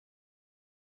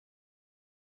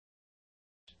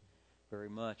very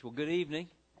much. Well, good evening.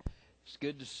 It's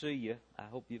good to see you. I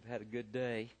hope you've had a good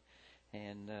day,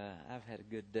 and I've had a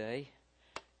good day.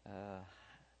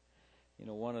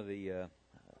 One of the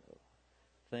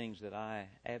things that I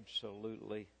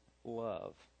absolutely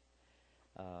love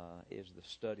is the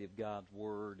study of God's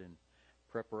Word and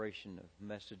preparation of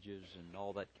messages and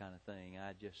all that kind of thing.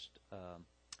 I just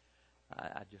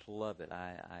love it.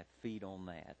 I feed on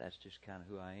that. That's just kind of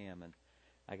who I am, and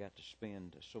I got to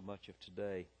spend so much of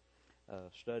today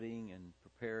studying and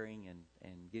preparing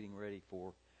and getting ready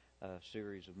for a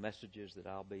series of messages that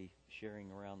I'll be sharing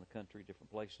around the country,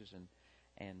 different places,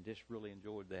 and just really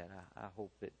enjoyed that. I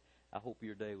hope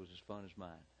your day was as fun as mine,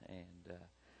 and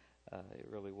it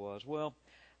really was. Well,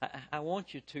 I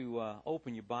want you to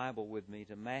open your Bible with me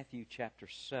to Matthew chapter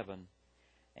 7,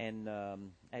 and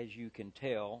as you can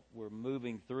tell, we're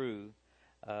moving through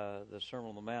the Sermon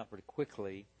on the Mount pretty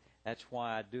quickly. That's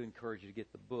why I do encourage you to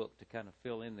get the book to kind of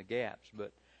fill in the gaps.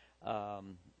 But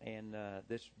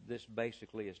this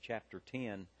basically is chapter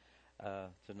 10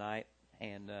 tonight,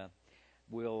 and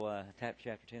we'll tap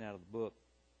chapter 10 out of the book.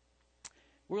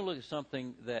 We're going to look at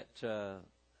something that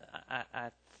I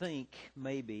think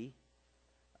maybe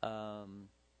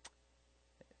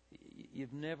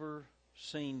you've never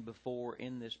seen before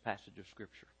in this passage of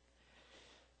Scripture.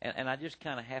 And I just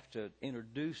kind of have to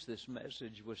introduce this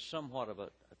message with somewhat of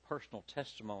a personal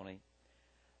testimony.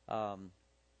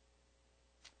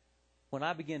 When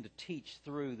I began to teach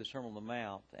through the Sermon on the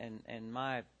Mount, and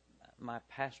my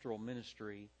pastoral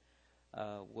ministry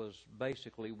was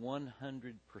basically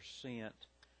 100%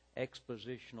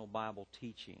 expositional Bible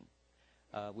teaching.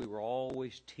 We were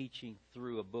always teaching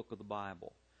through a book of the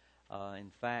Bible.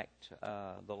 In fact,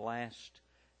 the last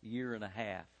year and a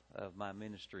half of my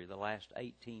ministry, the last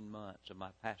 18 months of my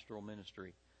pastoral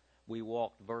ministry, we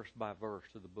walked verse by verse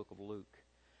through the book of Luke,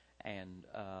 and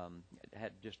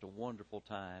had just a wonderful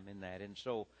time in that. And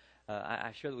so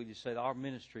I share that we just said our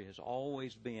ministry has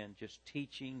always been just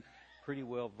teaching pretty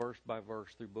well verse by verse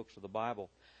through books of the Bible.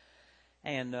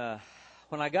 And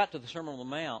when I got to the Sermon on the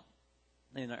Mount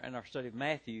in our study of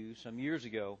Matthew some years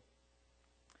ago,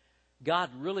 God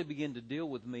really began to deal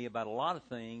with me about a lot of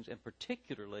things, and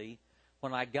particularly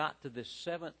when I got to this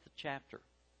 7th chapter,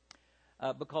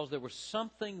 because there was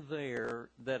something there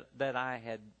that I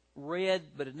had read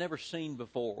but had never seen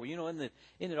before. You know, isn't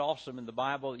it awesome in the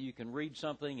Bible that you can read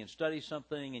something and study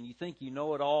something and you think you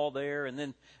know it all there, and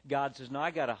then God says, no,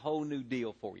 I got a whole new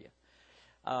deal for you.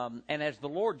 And as the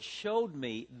Lord showed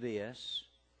me this,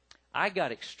 I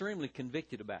got extremely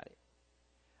convicted about it.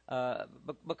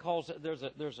 Because there's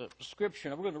a scripture,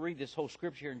 and we're going to read this whole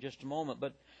scripture here in just a moment,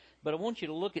 but I want you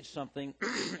to look at something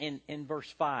in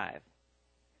verse 5.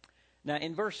 Now,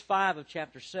 in verse 5 of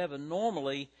chapter 7,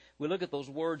 normally we look at those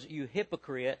words, you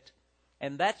hypocrite,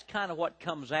 and that's kind of what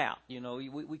comes out. You know,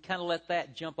 we kind of let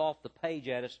that jump off the page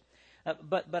at us.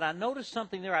 But I noticed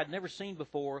something there I'd never seen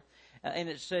before, and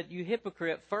it said, you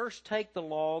hypocrite, first take the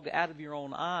log out of your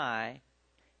own eye,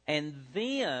 and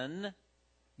then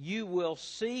you will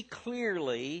see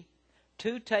clearly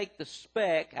to take the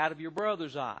speck out of your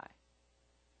brother's eye.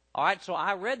 All right, so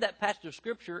I read that passage of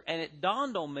Scripture, and it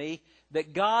dawned on me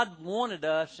that God wanted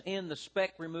us in the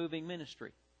speck-removing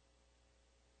ministry.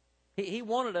 He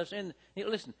wanted us in.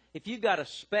 Listen, if you've got a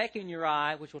speck in your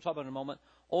eye, which we'll talk about in a moment,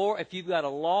 or if you've got a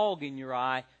log in your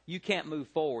eye, you can't move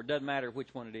forward. Doesn't matter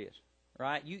which one it is.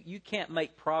 Right? You can't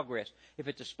make progress. If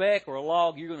it's a speck or a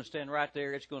log, you're going to stand right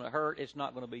there. It's going to hurt. It's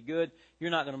not going to be good.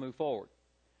 You're not going to move forward.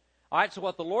 All right, so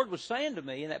what the Lord was saying to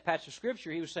me in that passage of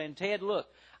Scripture, He was saying, Ted, look,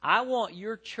 I want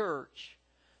your church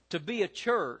to be a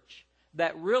church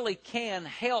that really can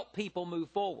help people move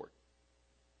forward.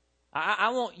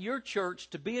 I want your church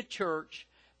to be a church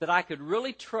that I could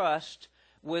really trust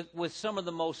with some of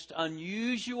the most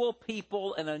unusual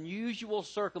people and unusual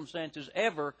circumstances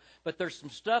ever, but there's some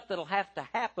stuff that'll have to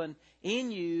happen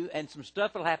in you and some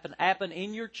stuff that'll have to happen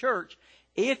in your church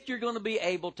if you're going to be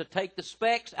able to take the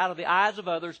specks out of the eyes of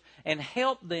others and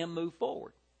help them move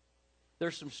forward.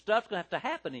 There's some stuff going to have to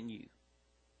happen in you.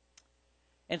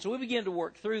 And so we began to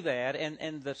work through that,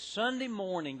 and the Sunday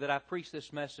morning that I preached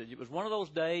this message, it was one of those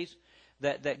days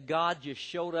that God just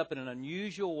showed up in an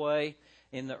unusual way.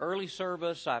 In the early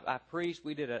service, I preached.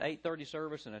 We did an 8:30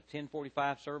 service and a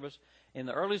 10:45 service. In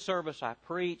the early service, I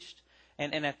preached.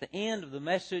 And at the end of the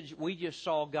message, we just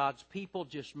saw God's people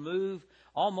just move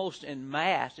almost en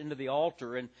masse into the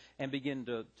altar and begin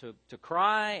to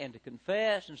cry and to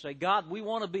confess and say, God, we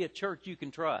want to be a church you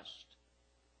can trust.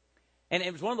 And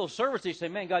it was one of those services, you say,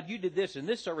 man, God, you did this in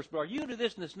this service, but are you going to do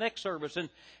this in this next service?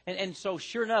 And so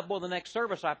sure enough, boy, the next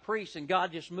service I preached, and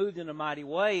God just moved in a mighty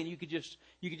way, and you could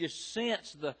just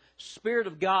sense the Spirit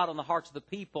of God on the hearts of the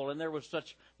people, and there was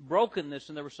such brokenness,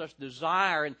 and there was such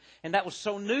desire, and that was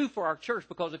so new for our church,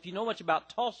 because if you know much about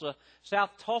Tulsa, South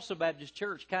Tulsa Baptist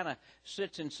Church kind of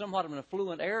sits in somewhat of an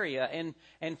affluent area,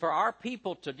 and for our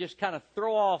people to just kind of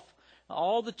throw off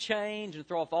all the chains and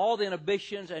throw off all the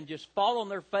inhibitions and just fall on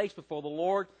their face before the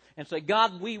Lord and say,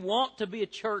 God, we want to be a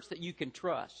church that you can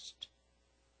trust,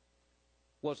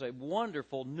 was a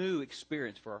wonderful new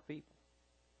experience for our people.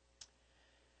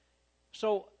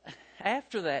 So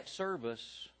after that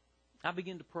service, I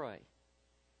began to pray.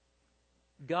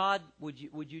 God, would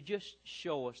you just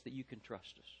show us that you can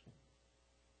trust us?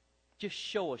 Just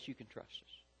show us you can trust us.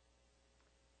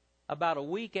 About a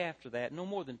week after that, no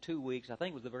more than 2 weeks, I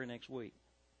think it was the very next week,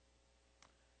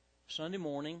 Sunday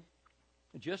morning,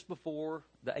 just before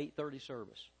the 8:30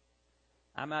 service,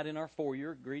 I'm out in our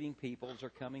foyer greeting people as they're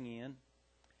coming in,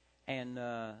 and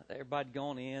everybody had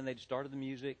gone in, they'd started the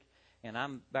music, and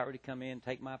I'm about ready to come in,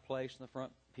 take my place in the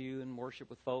front pew and worship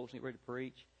with folks and get ready to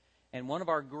preach. And one of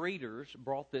our greeters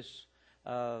brought this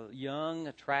young,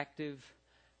 attractive,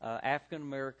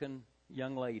 African-American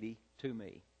young lady to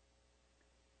me.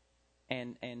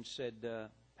 And said,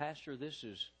 Pastor, this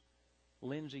is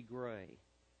Lindsay Gray,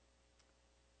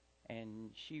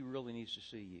 and she really needs to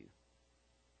see you.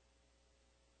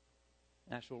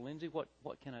 And I said, well, Lindsay, what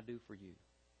can I do for you?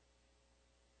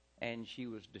 And she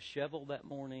was disheveled that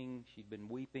morning. She'd been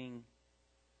weeping.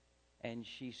 And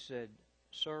she said,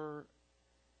 Sir,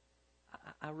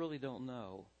 I really don't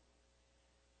know.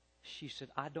 She said,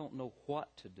 I don't know what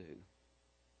to do.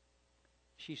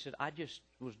 She said, I just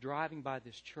was driving by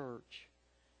this church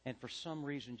and for some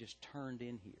reason just turned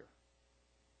in here.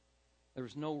 There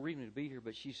was no reason to be here,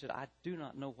 but she said, I do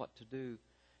not know what to do.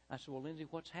 I said, well, Lindsay,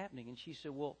 what's happening? And she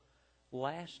said, well,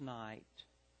 last night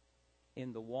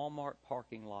in the Walmart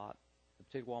parking lot, the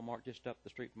particular Walmart just up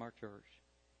the street from our church,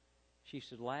 she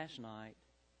said, last night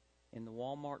in the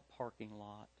Walmart parking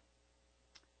lot,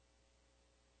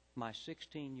 my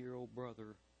 16-year-old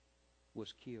brother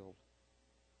was killed.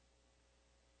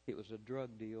 It was a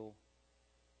drug deal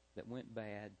that went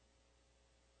bad,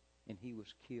 and he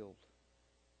was killed.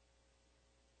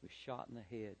 He was shot in the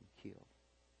head and killed.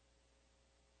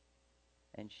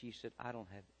 And she said, I don't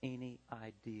have any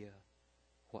idea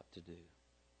what to do.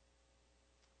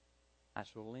 I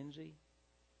said, well, Lindsay,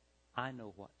 I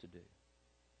know what to do.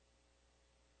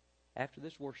 After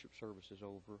this worship service is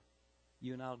over,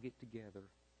 you and I will get together,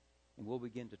 and we'll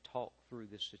begin to talk through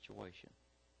this situation.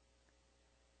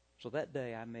 So that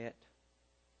day I met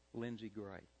Lindsay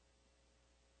Gray.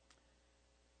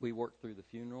 We worked through the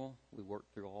funeral. We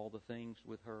worked through all the things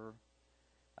with her.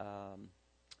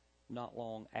 Not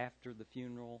long after the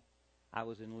funeral, I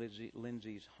was in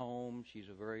Lindsay's home. She's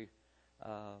a very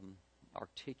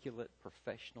articulate,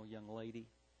 professional young lady.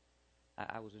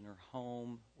 I was in her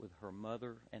home with her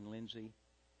mother and Lindsay,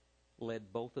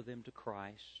 led both of them to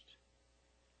Christ,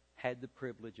 had the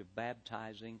privilege of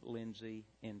baptizing Lindsay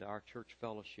into our church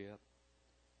fellowship,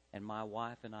 and my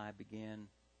wife and I began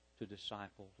to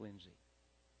disciple Lindsay.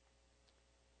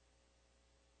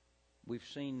 We've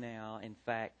seen now, in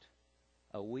fact,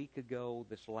 a week ago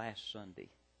this last Sunday,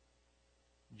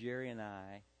 Jerry and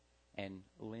I and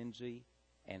Lindsay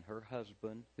and her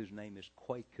husband, whose name is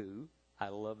Kwaku. I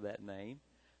love that name.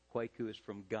 Kwaku is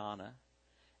from Ghana,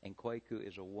 and Kwaku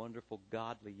is a wonderful,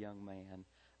 godly young man.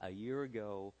 A year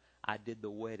ago, I did the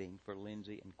wedding for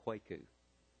Lindsay and Kwaku.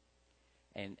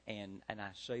 And I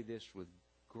say this with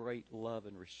great love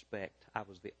and respect. I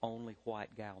was the only white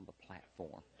guy on the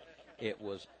platform. It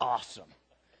was awesome.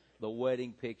 The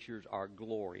wedding pictures are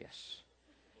glorious.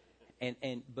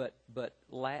 But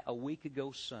a week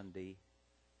ago Sunday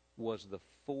was the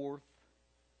 4th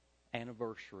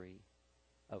anniversary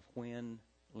of when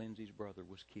Lindsay's brother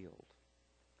was killed.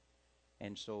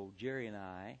 And so Jerry and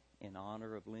I, in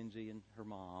honor of Lindsay and her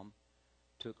mom,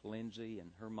 took Lindsay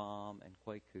and her mom and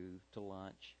Kwaku to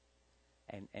lunch,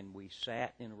 and we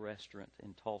sat in a restaurant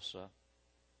in Tulsa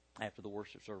after the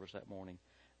worship service that morning.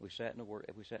 We sat in a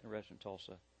restaurant in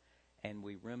Tulsa, and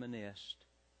we reminisced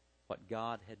what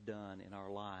God had done in our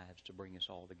lives to bring us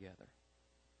all together.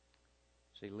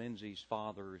 See, Lindsay's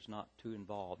father is not too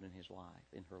involved in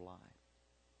her life.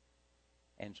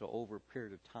 And so over a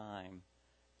period of time,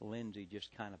 Lindsay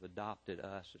just kind of adopted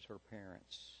us as her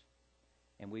parents.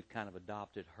 And we've kind of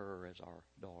adopted her as our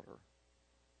daughter.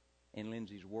 In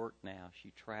Lindsay's work now,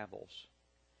 she travels.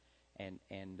 And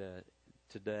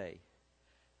today,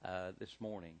 this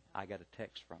morning, I got a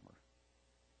text from her.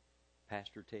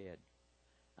 Pastor Ted,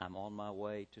 I'm on my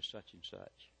way to such and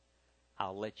such.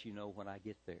 I'll let you know when I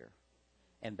get there.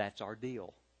 And that's our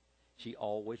deal. She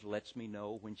always lets me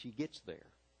know when she gets there.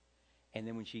 And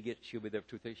then when she'll be there for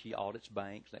 2 or 3, she audits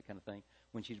banks, that kind of thing.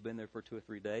 When she's been there for 2 or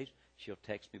 3 days, she'll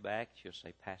text me back. She'll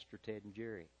say, Pastor Ted and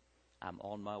Jerry, I'm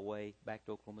on my way back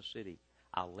to Oklahoma City.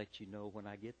 I'll let you know when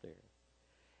I get there.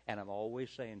 And I'm always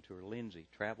saying to her, Lindsay,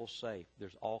 travel safe.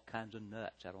 There's all kinds of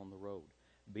nuts out on the road.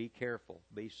 Be careful.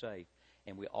 Be safe.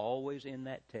 And we always end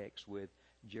that text with,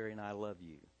 Jerry and I love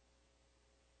you.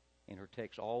 And her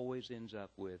text always ends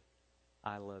up with,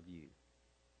 I love you.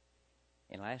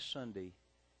 And last Sunday,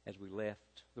 as we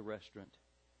left the restaurant,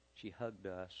 she hugged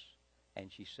us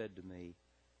and she said to me,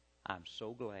 I'm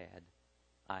so glad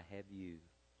I have you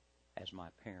as my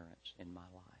parents in my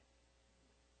life.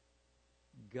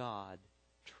 God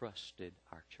trusted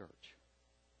our church.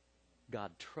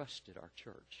 God trusted our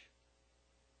church.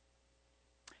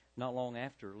 Not long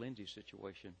after Lindsay's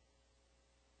situation,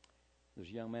 there was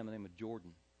a young man by the name of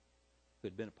Jordan who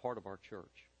had been a part of our church.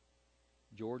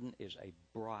 Jordan is a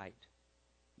bright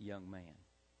young man.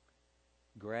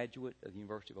 Graduate of the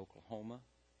University of Oklahoma,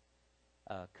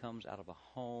 comes out of a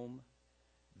home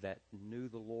that knew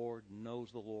the Lord, knows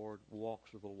the Lord,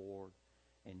 walks with the Lord,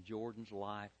 and Jordan's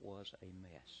life was a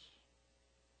mess.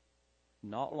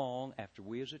 Not long after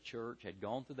we as a church had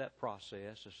gone through that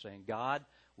process of saying, God,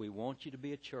 we want you to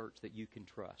be a church that you can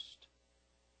trust,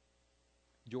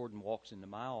 Jordan walks into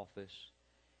my office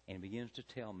and begins to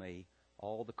tell me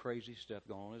all the crazy stuff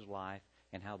going on in his life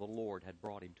and how the Lord had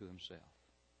brought him to himself.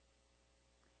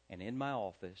 And in my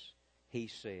office, he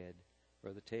said,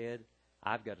 Brother Ted,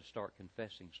 I've got to start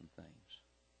confessing some things.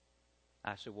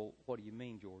 I said, well, what do you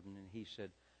mean, Jordan? And he said,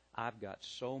 I've got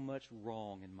so much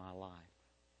wrong in my life,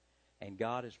 and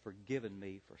God has forgiven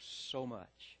me for so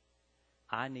much.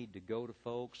 I need to go to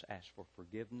folks, ask for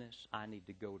forgiveness. I need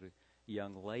to go to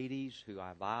young ladies who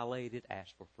I violated,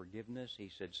 ask for forgiveness. He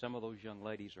said, some of those young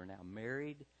ladies are now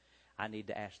married. I need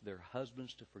to ask their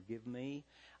husbands to forgive me.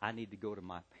 I need to go to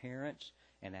my parents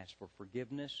and ask for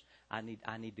forgiveness. I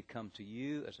need to come to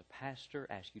you as a pastor,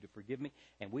 ask you to forgive me.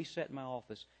 And we sat in my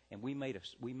office and we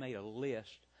made a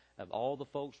list of all the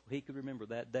folks he could remember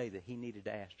that day that he needed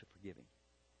to ask to forgive him.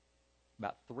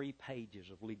 About 3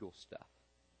 pages of legal stuff.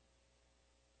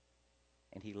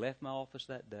 And he left my office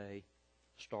that day,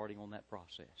 starting on that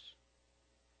process.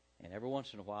 And every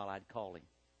once in a while I'd call him,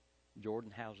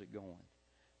 Jordan, how's it going?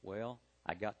 Well,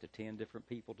 I got to 10 different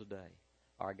people today,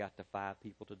 or I got to 5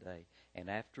 people today. And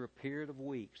after a period of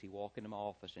weeks, he walked into my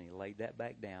office and he laid that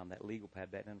back down, that legal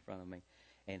pad back down in front of me,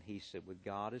 and he said, with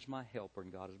God as my helper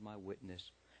and God as my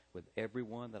witness, with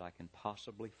everyone that I can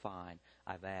possibly find,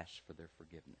 I've asked for their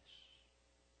forgiveness.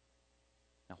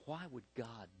 Now, why would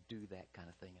God do that kind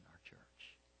of thing in our church?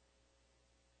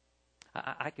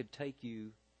 I could take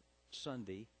you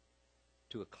Sunday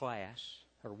to a class,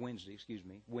 or Wednesday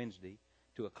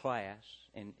to a class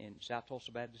in South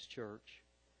Tulsa Baptist Church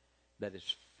that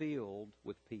is filled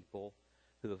with people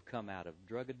who have come out of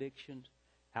drug addiction,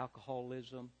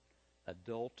 alcoholism,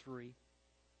 adultery,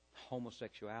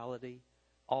 homosexuality,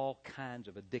 all kinds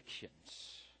of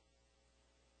addictions.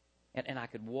 And I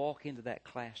could walk into that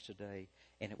class today,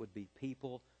 and it would be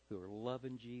people who are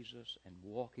loving Jesus and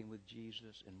walking with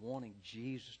Jesus and wanting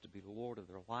Jesus to be the Lord of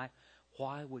their life.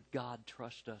 Why would God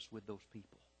trust us with those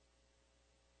people?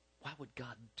 Why would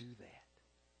God do that?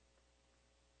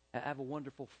 I have a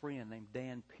wonderful friend named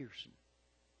Dan Pearson.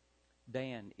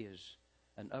 Dan is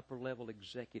an upper-level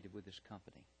executive with this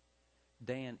company.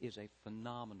 Dan is a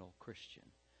phenomenal Christian.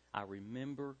 I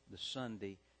remember the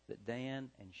Sunday that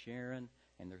Dan and Sharon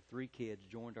and their 3 kids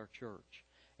joined our church.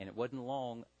 And it wasn't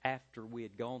long after we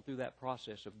had gone through that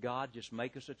process of, God, just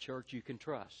make us a church you can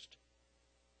trust.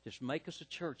 Just make us a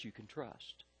church you can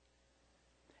trust.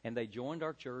 And they joined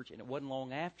our church, and it wasn't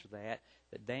long after that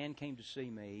that Dan came to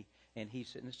see me, and he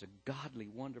said, this is a godly,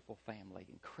 wonderful family,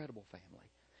 incredible family.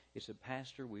 He said,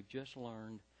 Pastor, we've just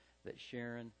learned that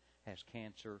Sharon has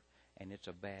cancer, and it's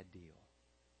a bad deal.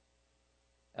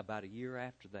 About a year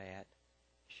after that,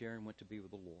 Sharon went to be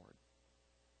with the Lord.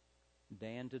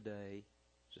 Dan today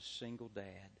is a single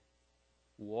dad,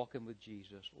 walking with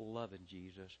Jesus, loving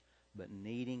Jesus, but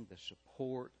needing the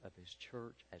support of his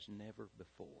church as never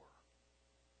before.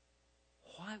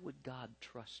 Why would God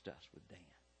trust us with Dan?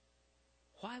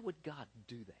 Why would God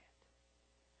do that?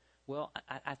 Well,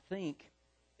 I think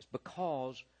it's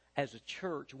because as a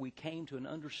church we came to an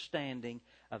understanding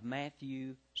of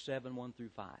Matthew 7, 1 through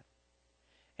 5.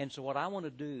 And so what I want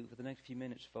to do for the next few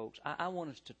minutes, folks, I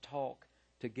want us to talk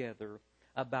together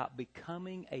about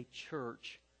becoming a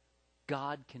church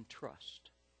God can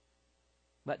trust.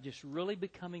 About just really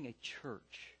becoming a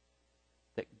church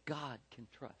that God can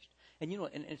trust. And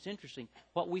and it's interesting,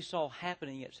 what we saw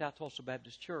happening at South Tulsa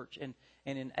Baptist Church, and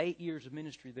in 8 years of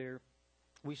ministry there,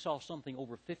 we saw something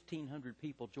over 1,500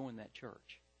 people join that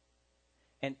church.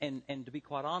 And to be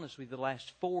quite honest with you, the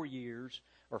last 4 years,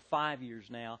 or 5 years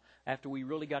now, after we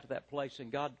really got to that place,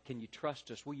 and God, can you trust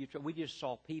us? We just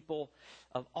saw people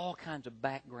of all kinds of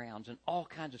backgrounds and all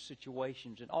kinds of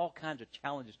situations and all kinds of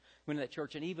challenges in that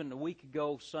church. And even a week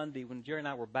ago, Sunday, when Jerry and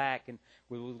I were back and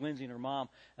we were with Lindsay and her mom,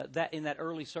 in that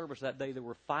early service that day, there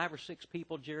were 5 or 6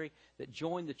 people, Jerry, that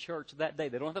joined the church that day.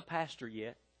 They don't have a pastor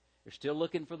yet. They're still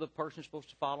looking for the person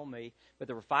supposed to follow me. But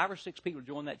there were 5 or 6 people who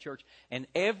joined that church. And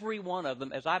every one of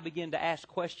them, as I began to ask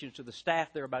questions to the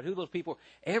staff there about who those people were,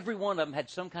 every one of them had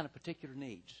some kind of particular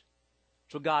needs.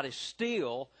 So God is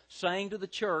still saying to the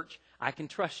church, I can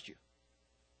trust you.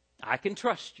 I can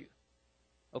trust you.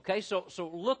 Okay, so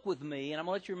look with me, and I'm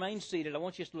going to let you remain seated. I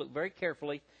want you to look very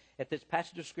carefully at this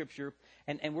passage of Scripture,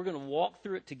 and we're going to walk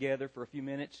through it together for a few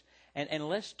minutes. And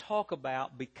let's talk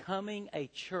about becoming a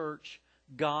church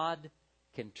God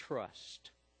can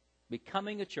trust.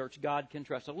 Becoming a church God can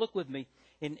trust. So look with me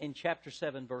in chapter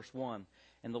 7, verse 1.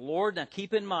 And the Lord, now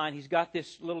keep in mind, He's got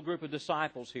this little group of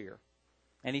disciples here.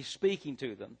 And He's speaking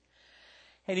to them.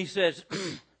 And He says,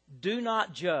 do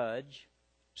not judge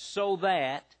so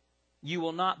that you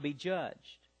will not be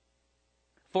judged.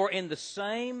 For in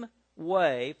the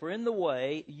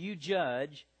way you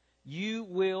judge, you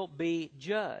will be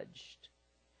judged.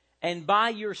 And by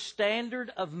your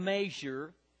standard of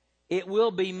measure, it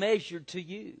will be measured to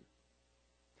you.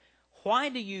 Why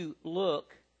do you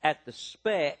look at the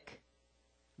speck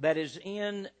that is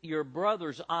in your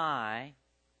brother's eye,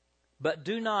 but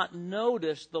do not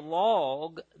notice the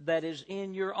log that is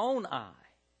in your own eye?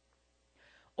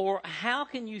 Or how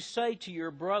can you say to your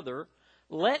brother,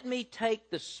 let me take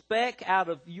the speck out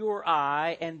of your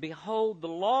eye, and behold, the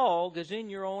log is in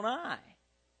your own eye?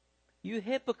 You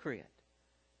hypocrite.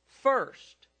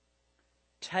 First,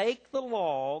 take the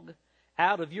log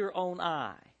out of your own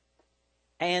eye,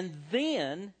 and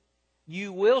then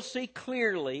you will see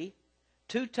clearly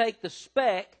to take the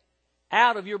speck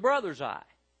out of your brother's eye.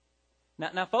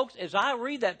 Now, folks, as I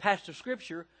read that passage of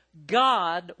Scripture,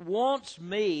 God wants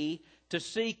me to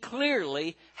see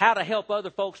clearly how to help other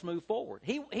folks move forward.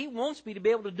 He wants me to be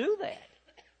able to do that.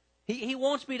 He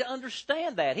wants me to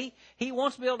understand that. He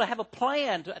wants me to be able to have a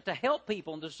plan to help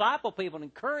people and disciple people and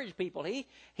encourage people.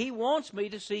 He wants me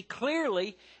to see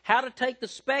clearly how to take the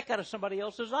speck out of somebody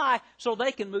else's eye so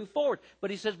they can move forward.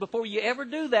 But He says before you ever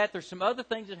do that, there's some other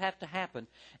things that have to happen.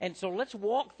 And so let's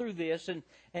walk through this, and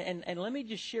let me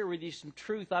just share with you some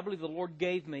truth I believe the Lord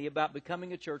gave me about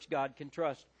becoming a church God can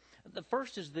trust. The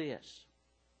first is this.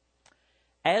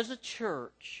 As a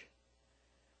church,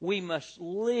 we must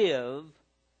live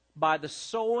by the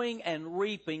sowing and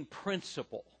reaping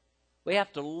principle. We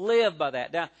have to live by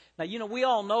that. Now we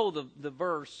all know the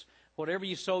verse, whatever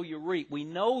you sow, you reap. We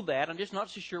know that. I'm just not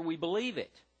so sure we believe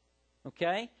it.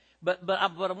 Okay? But I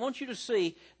want you to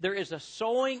see there is a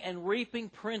sowing and reaping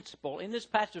principle in this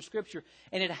passage of Scripture,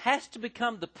 and it has to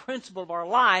become the principle of our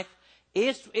life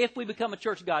if we become a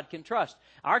church God can trust.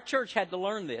 Our church had to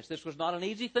learn this. This was not an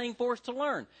easy thing for us to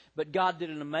learn, but God did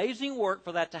an amazing work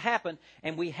for that to happen,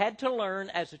 and we had to learn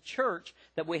as a church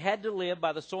that we had to live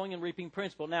by the sowing and reaping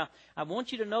principle. Now, I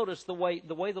want you to notice the way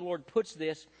the Lord puts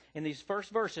this in these first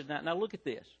verses. Now look at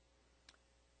this.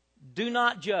 Do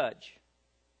not judge.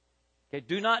 Okay,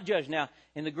 do not judge. Now,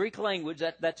 in the Greek language,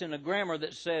 that's in a grammar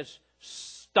that says,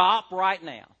 stop right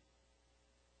now.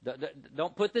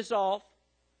 Don't put this off.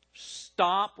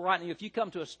 Stop right now. If you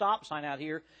come to a stop sign out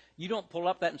here, you don't pull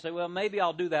up that and say, well, maybe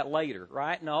I'll do that later,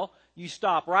 right? No, you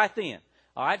stop right then.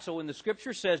 All right, so when the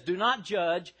Scripture says, do not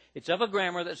judge, it's of a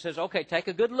grammar that says, okay, take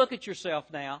a good look at yourself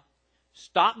now.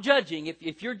 Stop judging.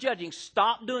 If you're judging,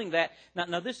 stop doing that.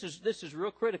 Now this is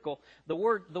real critical. The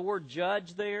word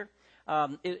judge there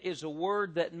is a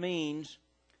word that means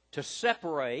to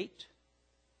separate,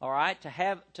 all right,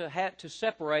 to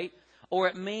separate, or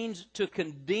it means to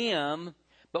condemn.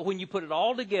 But when you put it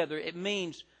all together, it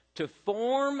means to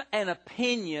form an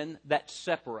opinion that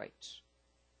separates.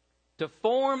 To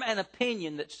form an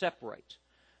opinion that separates.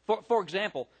 For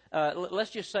example, let's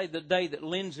just say the day that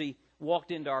Lindsay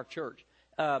walked into our church.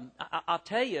 I'll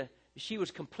tell you, she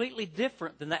was completely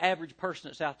different than the average person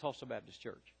at South Tulsa Baptist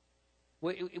Church.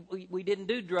 We didn't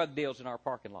do drug deals in our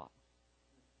parking lot.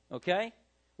 Okay?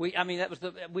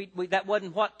 That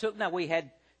wasn't what took. Now, we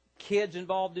had kids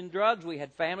involved in drugs, we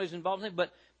had families involved in it,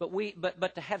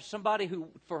 but to have somebody who,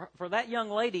 for that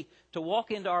young lady to walk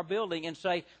into our building and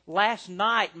say, last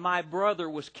night my brother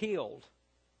was killed,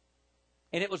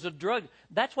 and it was a drug.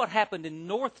 That's what happened in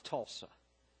North Tulsa.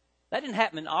 That didn't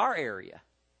happen in our area.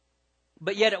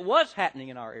 But yet it was happening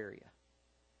in our area.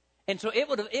 And so it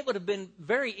would have been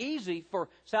very easy for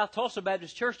South Tulsa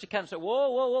Baptist Church to kind of say,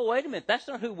 whoa, wait a minute, that's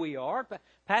not who we are.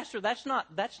 Pastor, that's not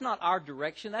our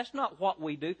direction. That's not what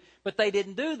we do. But they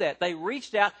didn't do that. They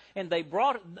reached out and they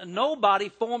nobody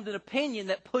formed an opinion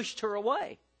that pushed her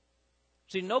away.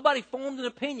 See, nobody formed an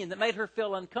opinion that made her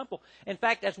feel uncomfortable. In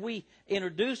fact, as we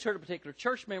introduced her to particular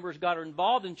church members, got her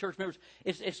involved in church members,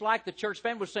 it's like the church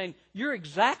family was saying, you're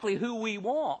exactly who we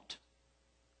want.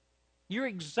 You're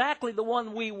exactly the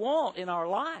one we want in our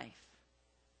life.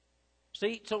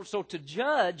 See, so to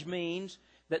judge means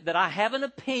that I have an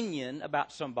opinion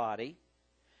about somebody,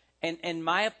 and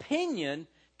my opinion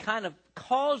kind of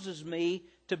causes me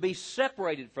to be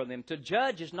separated from them. To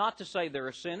judge is not to say they're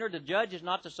a sinner. To judge is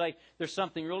not to say there's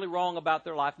something really wrong about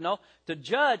their life. No, to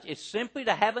judge is simply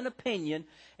to have an opinion,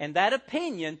 and that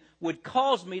opinion would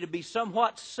cause me to be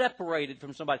somewhat separated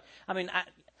from somebody. I mean,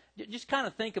 just kind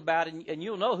of think about it, and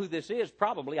you'll know who this is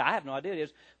probably. I have no idea who it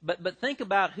is. But think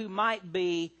about who might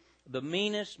be the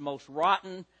meanest, most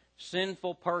rotten,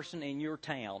 sinful person in your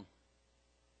town.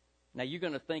 Now, you're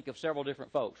going to think of several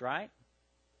different folks, right?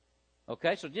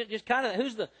 Okay, so just kind of,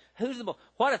 who's the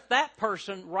what if that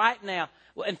person right now,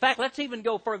 well, in fact, let's even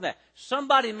go further than that.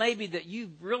 Somebody maybe that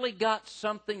you've really got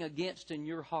something against in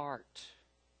your heart.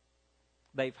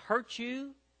 They've hurt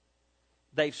you.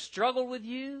 They've struggled with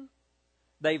you.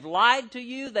 They've lied to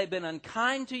you. They've been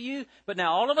unkind to you. But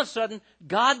now all of a sudden,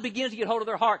 God begins to get hold of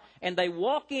their heart. And they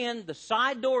walk in the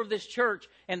side door of this church.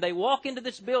 And they walk into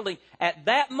this building. At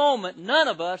that moment, none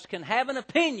of us can have an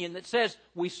opinion that says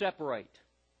we separate.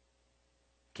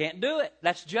 Can't do it.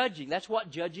 That's judging. That's what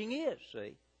judging is,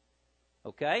 see?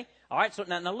 Okay? All right, so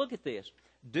now look at this.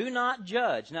 Do not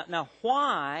judge. Now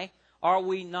why are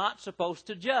we not supposed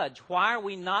to judge? Why are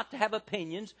we not to have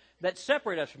opinions that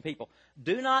separate us from people?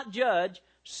 Do not judge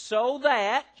so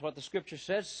that, that's what the Scripture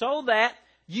says, so that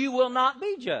you will not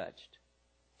be judged.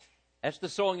 That's the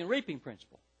sowing and reaping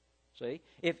principle. See?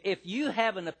 If you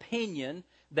have an opinion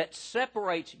that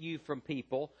separates you from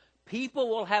people, people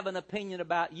will have an opinion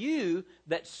about you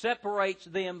that separates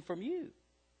them from you.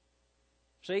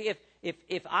 See,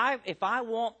 if I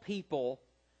want people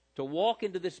to walk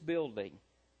into this building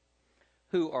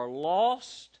who are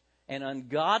lost and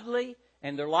ungodly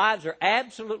and their lives are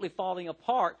absolutely falling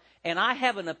apart, and I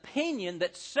have an opinion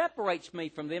that separates me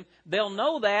from them, they'll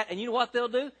know that, and you know what they'll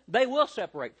do? They will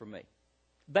separate from me.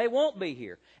 They won't be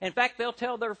here. In fact, they'll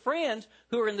tell their friends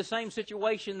who are in the same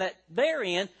situation that they're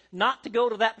in not to go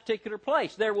to that particular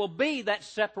place. There will be that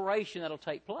separation that will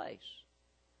take place.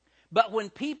 But when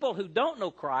people who don't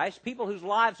know Christ, people whose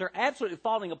lives are absolutely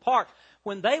falling apart,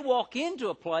 when they walk into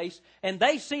a place and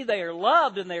they see they are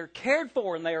loved and they are cared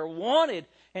for and they are wanted,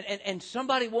 and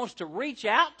somebody wants to reach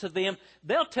out to them,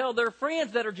 they'll tell their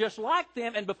friends that are just like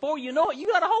them, and before you know it, you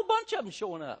got a whole bunch of them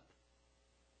showing up.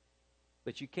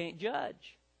 But you can't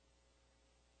judge.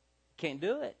 Can't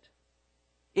do it.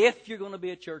 If you're going to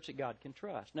be a church that God can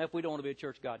trust. Now, if we don't want to be a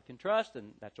church God can trust,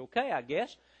 then that's okay, I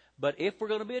guess. But if we're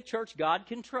going to be a church God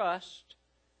can trust,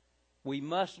 we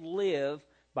must live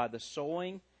by the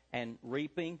sowing and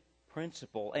reaping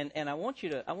principle. And I want you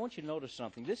to notice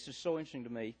something. This is so interesting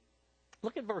to me.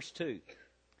 Look at verse 2.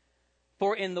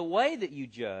 For in the way that you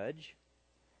judge,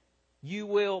 you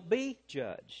will be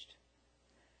judged.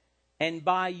 And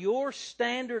by your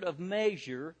standard of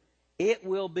measure, it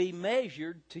will be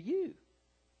measured to you.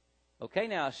 Okay,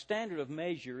 now a standard of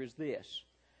measure is this.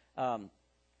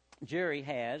 Jerry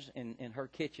has, in her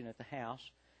kitchen at the house,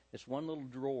 this one little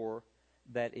drawer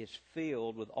that is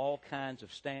filled with all kinds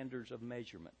of standards of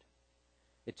measurement.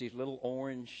 It's these little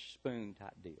orange spoon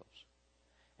type deals.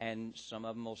 And some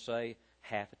of them will say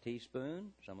half a teaspoon,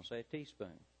 some will say a teaspoon.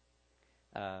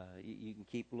 You can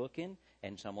keep looking,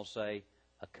 and some will say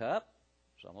a cup,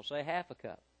 some will say half a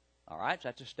cup. All right, so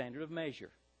that's a standard of measure.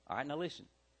 All right, now listen.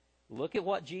 Look at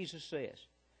what Jesus says.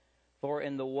 For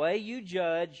in the way you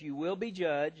judge, you will be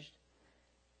judged,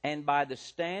 and by the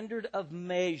standard of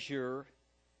measure,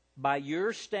 by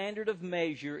your standard of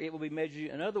measure, it will be measured.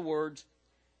 In other words,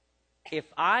 if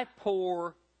I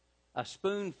pour a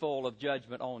spoonful of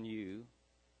judgment on you,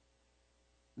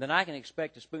 then I can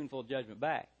expect a spoonful of judgment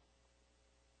back.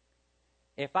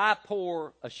 If I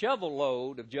pour a shovel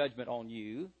load of judgment on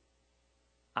you,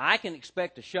 I can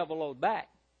expect a shovel load back.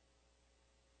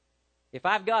 If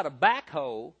I've got a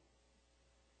backhoe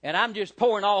and I'm just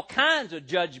pouring all kinds of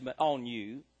judgment on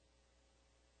you,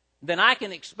 then I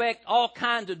can expect all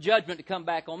kinds of judgment to come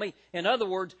back on me. In other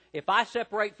words, if I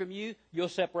separate from you, you'll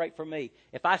separate from me.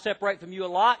 If I separate from you a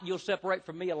lot, you'll separate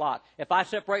from me a lot. If I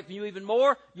separate from you even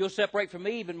more, you'll separate from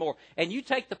me even more. And you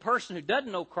take the person who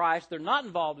doesn't know Christ, they're not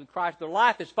involved in Christ, their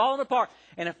life is falling apart.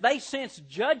 And if they sense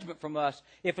judgment from us,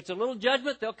 if it's a little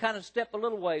judgment, they'll kind of step a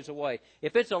little ways away.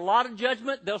 If it's a lot of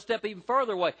judgment, they'll step even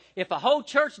further away. If a whole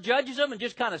church judges them and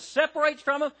just kind of separates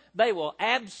from them, they will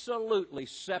absolutely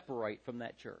separate from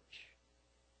that church.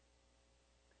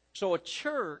 So a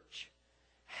church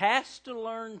has to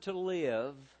learn to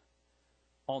live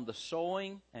on the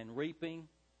sowing and reaping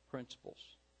principles.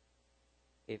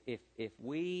 If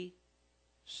we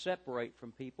separate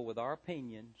from people with our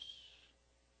opinions,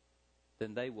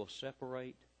 then they will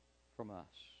separate from us.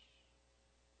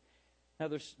 Now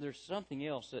there's something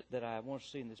else that I want to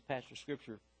see in this passage of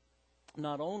Scripture.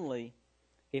 Not only,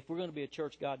 if we're going to be a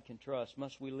church God can trust,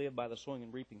 must we live by the sowing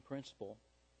and reaping principle,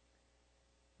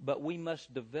 but we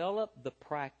must develop the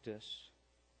practice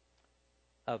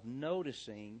of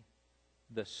noticing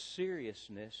the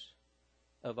seriousness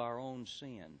of our own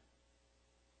sin.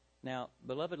 Now,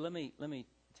 beloved, let me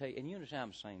tell you, and you understand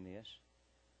I'm saying this.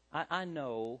 I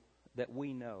know that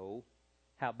we know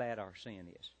how bad our sin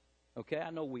is. Okay?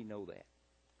 I know we know that.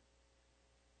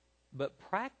 But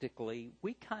practically,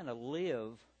 we kind of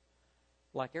live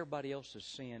like everybody else's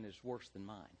sin is worse than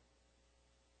mine.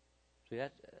 See,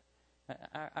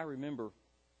 I remember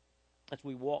as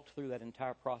we walked through that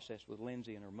entire process with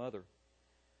Lindsay and her mother,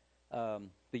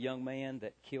 the young man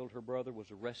that killed her brother was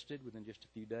arrested within just a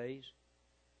few days.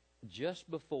 Just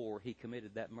before he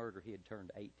committed that murder, he had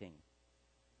turned 18.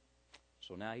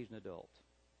 So now he's an adult.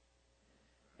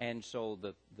 And so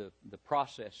the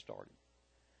process started.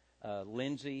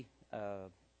 Lindsay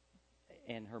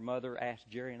and her mother asked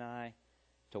Jerry and I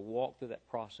to walk through that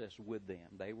process with them.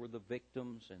 They were the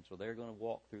victims, and so they're going to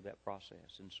walk through that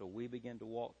process. And so we began to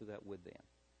walk through that with them.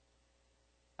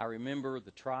 I remember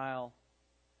the trial.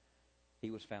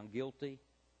 He was found guilty.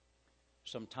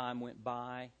 Some time went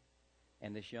by,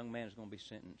 and this young man is going to be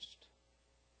sentenced.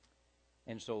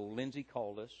 And so Lindsay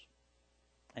called us,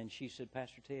 and she said,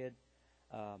 Pastor Ted,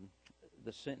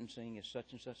 the sentencing is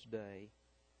such and such day.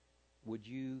 Would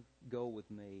you go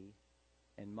with me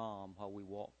and Mom while we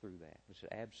walk through that? We said,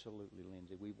 absolutely,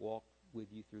 Lindsay. We've walked with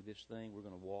you through this thing. We're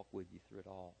going to walk with you through it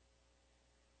all.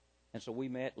 And so we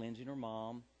met Lindsay and her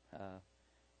mom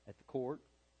at the court.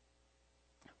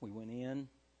 We went in.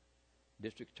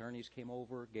 District attorneys came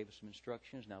over, gave us some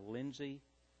instructions. Now, Lindsay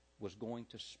was going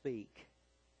to speak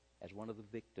as one of the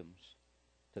victims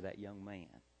to that young man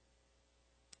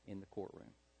in the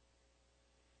courtroom.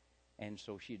 And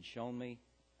so she had shown me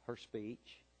her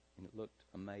speech, and it looked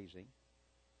amazing.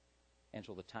 And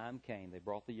so the time came. They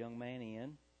brought the young man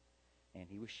in, and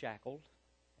he was shackled.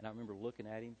 And I remember looking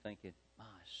at him thinking, my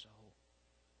soul,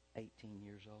 18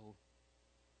 years old,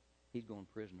 he's going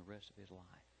to prison the rest of his life.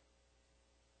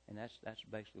 And that's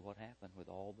basically what happened with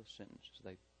all the sentences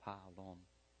they piled on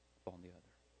the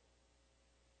other.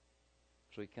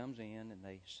 So he comes in, and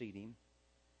they seat him,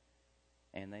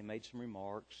 and they made some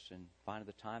remarks, and finally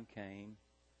the time came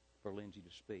for Lindsay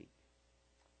to speak.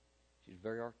 She's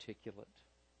very articulate,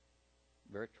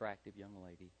 very attractive young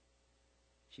lady.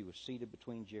 She was seated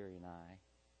between Jerry and I,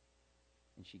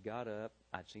 and she got up.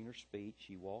 I'd seen her speech.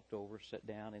 She walked over, sat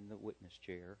down in the witness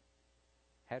chair,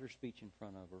 had her speech in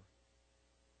front of her,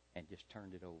 and just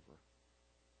turned it over.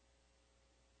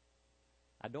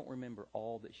 I don't remember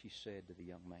all that she said to the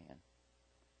young man.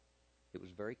 It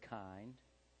was very kind,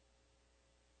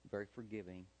 very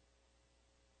forgiving,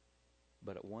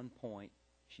 but at one point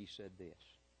she said this: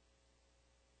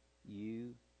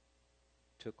 you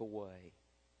took away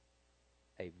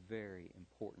a very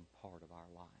important part of our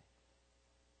life.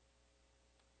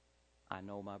 I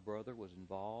know my brother was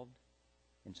involved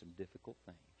in some difficult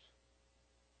things,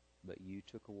 but you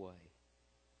took away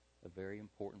a very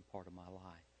important part of my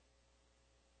life,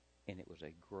 and it was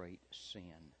a great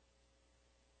sin.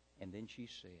 And then she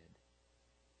said,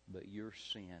 but your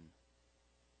sin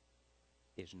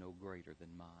is no greater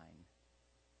than mine.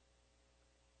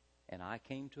 And I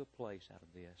came to a place out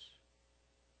of this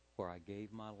where I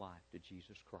gave my life to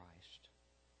Jesus Christ,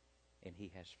 and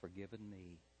He has forgiven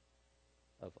me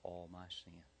of all my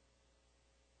sin.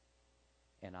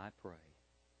 And I pray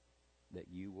that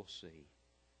you will see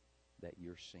that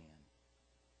your sin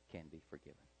can be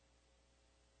forgiven.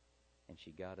 And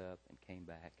she got up and came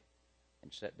back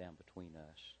and sat down between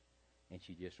us, and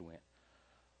she just went,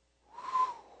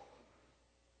 whew.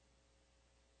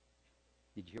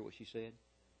 Did you hear what she said?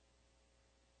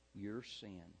 Your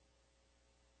sin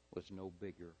was no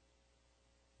bigger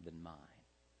than mine.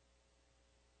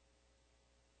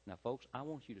 Now, folks, I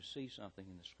want you to see something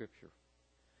in the Scripture,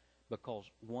 because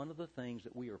one of the things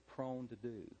that we are prone to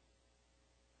do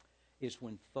is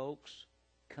when folks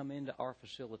come into our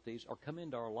facilities or come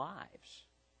into our lives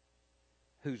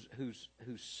whose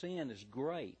sin is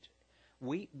great,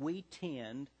 we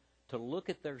tend to look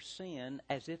at their sin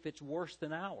as if it's worse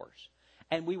than ours.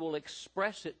 And we will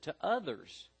express it to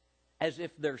others as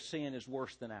if their sin is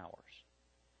worse than ours.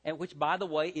 And which, by the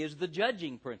way, is the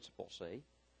judging principle, see?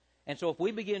 And so if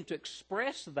we begin to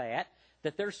express that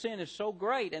their sin is so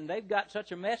great and they've got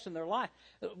such a mess in their life,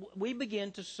 we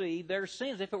begin to see their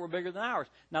sins as if it were bigger than ours.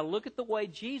 Now look at the way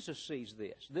Jesus sees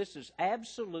this. This is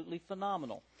absolutely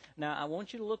phenomenal. Now I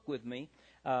want you to look with me,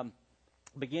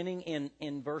 beginning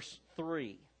in verse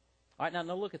 3. All right,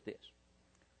 now look at this.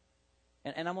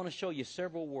 And I'm going to show you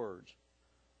several words.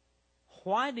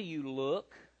 Why do you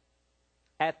look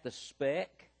at the speck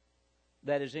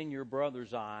that is in your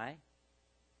brother's eye,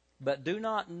 but do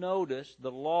not notice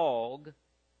the log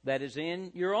that is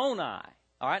in your own eye?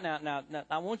 All right, now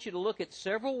I want you to look at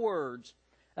several words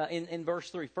in verse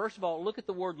 3. First of all, look at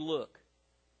the word look.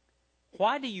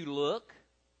 Why do you look?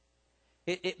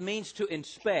 It means to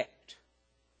inspect.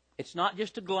 It's not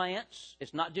just a glance.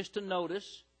 It's not just to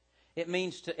notice. It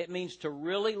means to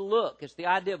really look. It's the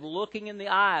idea of looking in the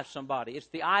eye of somebody. It's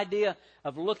the idea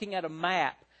of looking at a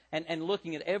map and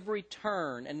looking at every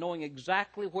turn and knowing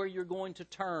exactly where you're going to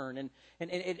turn. And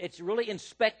it's really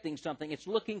inspecting something. It's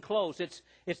looking close. It's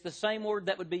the same word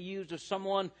that would be used of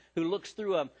someone who looks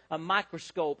through a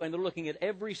microscope and they're looking at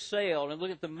every cell and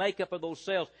looking at the makeup of those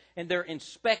cells and they're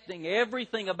inspecting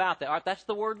everything about that. All right, that's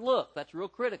the word look. That's real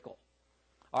critical.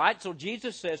 All right, so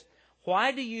Jesus says,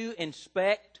 why do you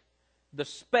inspect the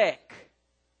speck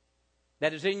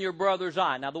that is in your brother's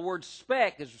eye? Now, the word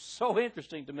speck is so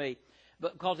interesting to me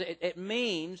because it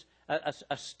means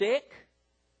a stick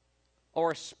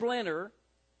or a splinter,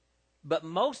 but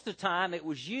most of the time it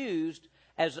was used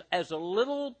as a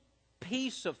little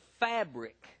piece of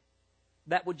fabric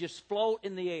that would just float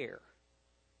in the air.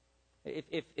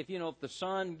 If the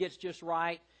sun gets just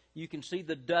right, you can see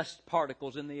the dust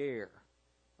particles in the air.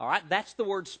 All right, that's the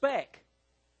word speck.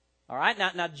 All right,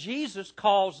 now Jesus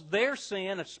calls their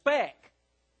sin a speck.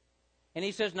 And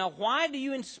he says, now why do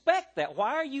you inspect that?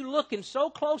 Why are you looking so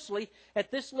closely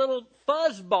at this little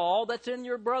fuzzball that's in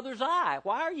your brother's eye?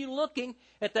 Why are you looking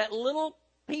at that little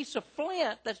piece of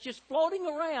flint that's just floating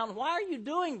around? Why are you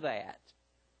doing that?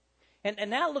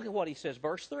 And now look at what he says,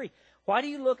 verse 3. Why do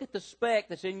you look at the speck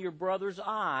that's in your brother's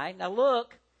eye? Now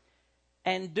look,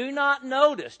 and do not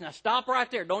notice. Now stop right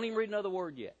there. Don't even read another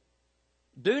word yet.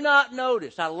 Do not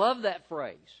notice. I love that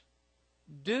phrase.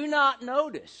 Do not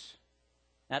notice.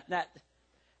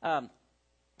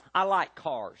 I like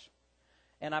cars,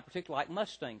 and I particularly like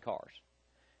Mustang cars.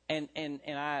 And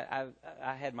I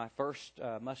had my first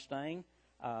Mustang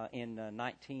in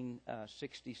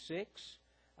 1966.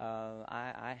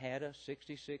 I had a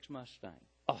 66 Mustang.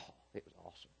 Oh, it was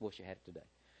awesome. Wish I had it today.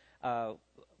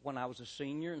 When I was a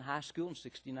senior in high school in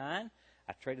 69,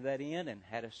 I traded that in and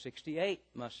had a 68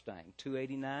 Mustang,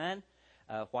 289,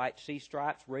 white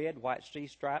C-stripes, white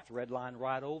C-stripes, red line,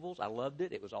 right ovals. I loved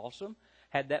it. It was awesome.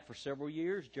 Had that for several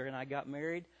years. Jerry and I got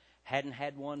married. Hadn't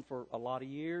had one for a lot of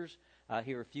years.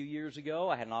 Here a few years ago,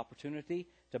 I had an opportunity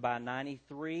to buy a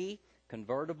 93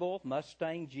 convertible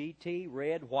Mustang GT,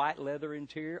 red, white leather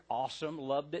interior. Awesome.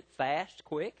 Loved it. Fast,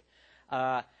 quick.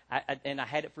 I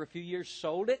had it for a few years,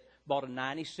 sold it. Bought a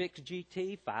 96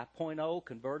 GT 5.0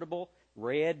 convertible,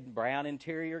 red, brown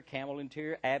interior, camel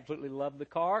interior. Absolutely loved the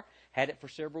car. Had it for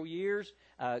several years.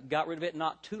 Got rid of it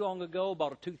not too long ago.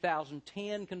 Bought a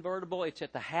 2010 convertible. It's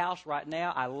at the house right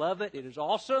now. I love it. It is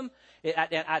awesome.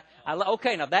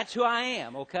 Okay, now that's who I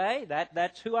am. Okay,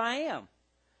 that's who I am.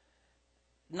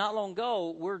 Not long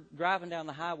ago, we're driving down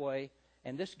the highway,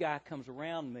 and this guy comes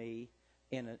around me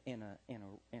in a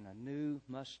new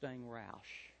Mustang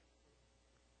Roush.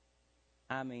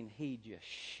 I mean, he just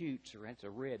shoots her. It's a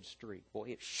red streak.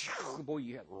 Boy,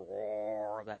 you have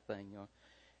roar that thing. You know.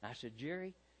 And I said,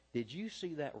 Jerry, did you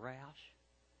see that Roush?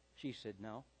 She said,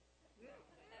 no.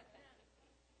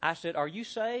 I said, are you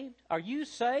saved? Are you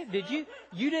saved?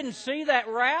 You didn't see that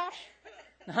Roush?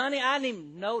 Honey, I didn't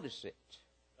even notice it.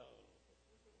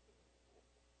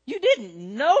 You didn't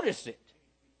notice it.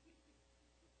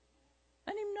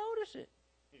 I didn't even notice it.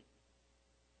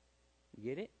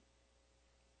 Get it?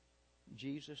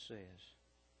 Jesus says,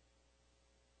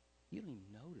 you don't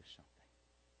even notice something.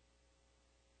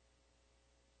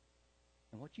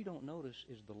 And what you don't notice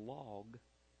is the log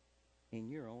in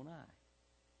your own eye.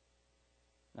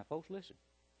 Now, folks, listen.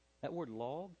 That word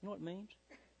log, you know what it means?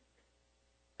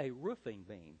 A roofing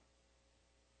beam.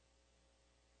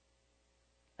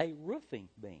 A roofing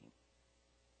beam.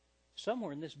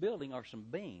 Somewhere in this building are some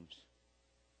beams,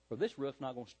 or this roof's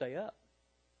not going to stay up.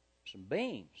 Some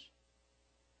beams.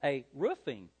 A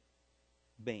roofing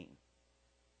beam.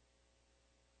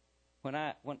 When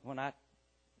I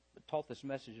taught this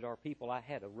message to our people, I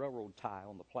had a railroad tie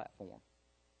on the platform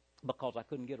because I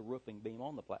couldn't get a roofing beam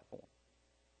on the platform.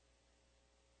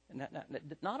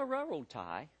 Not a railroad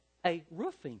tie, a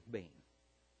roofing beam.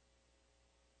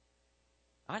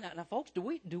 Now, folks, do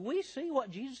we see what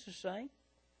Jesus is saying?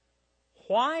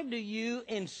 Why do you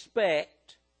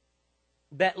inspect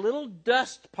that little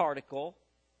dust particle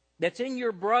that's in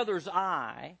your brother's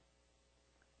eye,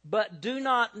 but do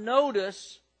not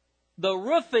notice the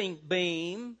roofing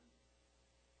beam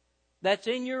that's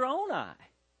in your own eye?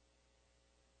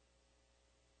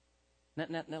 Now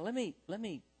let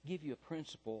me give you a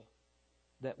principle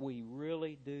that we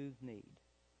really do need.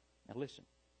 Now listen.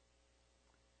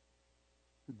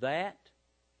 That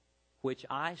which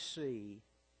I see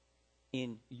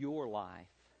in your life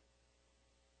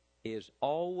is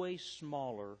always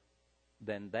smaller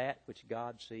than that which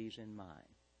God sees in mine.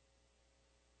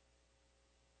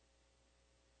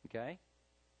 Okay?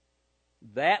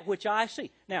 That which I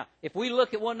see. Now, if we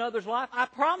look at one another's life, I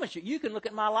promise you, you can look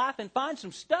at my life and find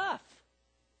some stuff.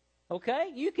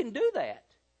 Okay? You can do that.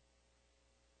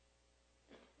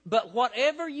 But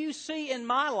whatever you see in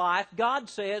my life, God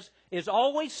says, is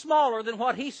always smaller than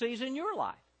what He sees in your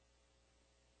life.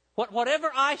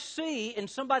 Whatever I see in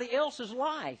somebody else's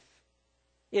life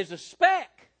is a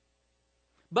speck.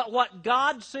 But what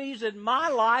God sees in my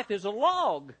life is a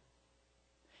log.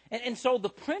 And so the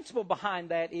principle behind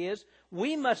that is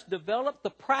we must develop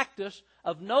the practice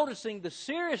of noticing the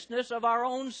seriousness of our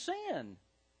own sin.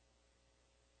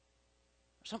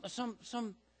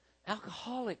 Some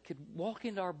alcoholic could walk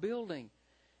into our building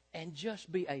and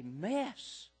just be a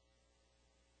mess.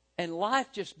 And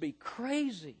life just be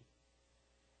crazy.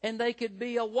 And they could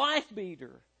be a wife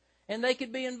beater. And they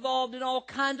could be involved in all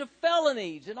kinds of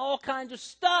felonies and all kinds of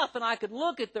stuff. And I could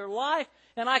look at their life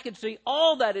and I could see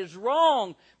all that is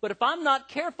wrong. But if I'm not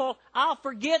careful, I'll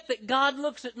forget that God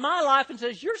looks at my life and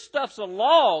says, your stuff's a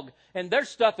log and their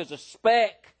stuff is a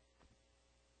speck.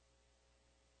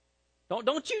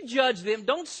 Don't you judge them.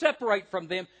 Don't separate from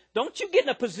them. Don't you get in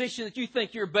a position that you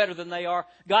think you're better than they are.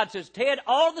 God says, Ted,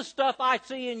 all the stuff I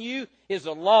see in you is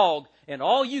a log, and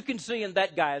all you can see in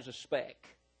that guy is a speck.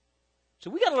 So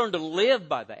we got to learn to live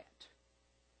by that.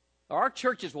 Our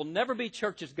churches will never be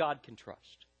churches God can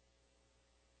trust.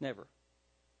 Never.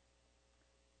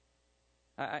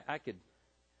 I could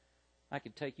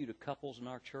take you to couples in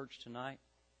our church tonight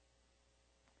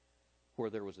where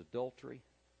there was adultery,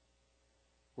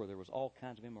 where there was all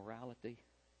kinds of immorality.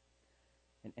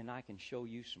 And I can show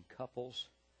you some couples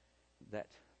that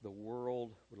the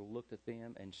world would have looked at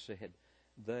them and said,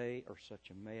 they are such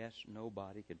a mess,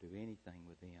 nobody could do anything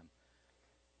with them.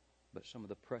 But some of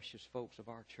the precious folks of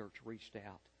our church reached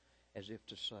out as if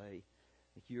to say,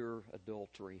 your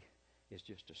adultery is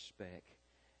just a speck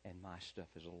and my stuff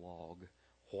is a log.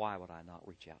 Why would I not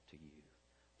reach out to you?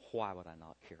 Why would I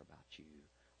not care about you?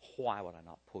 Why would I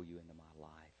not pull you into my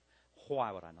life?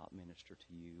 Why would I not minister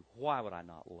to you? Why would I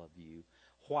not love you?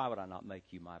 Why would I not make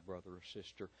you my brother or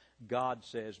sister? God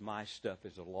says my stuff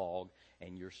is a log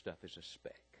and your stuff is a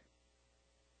speck.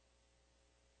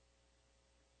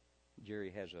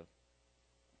 Jerry has a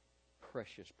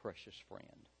precious, precious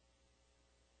friend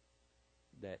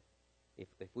that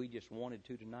if we just wanted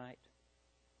to tonight,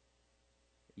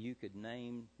 you could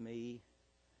name me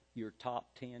your top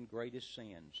 10 greatest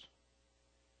sins,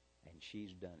 and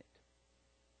she's done it.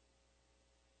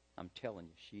 I'm telling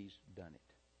you, she's done it.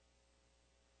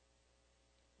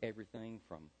 Everything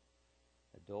from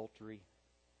adultery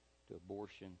to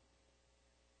abortion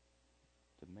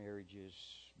to marriages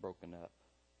broken up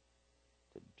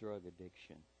to drug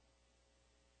addiction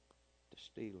to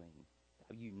stealing.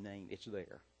 You name it, it's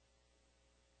there.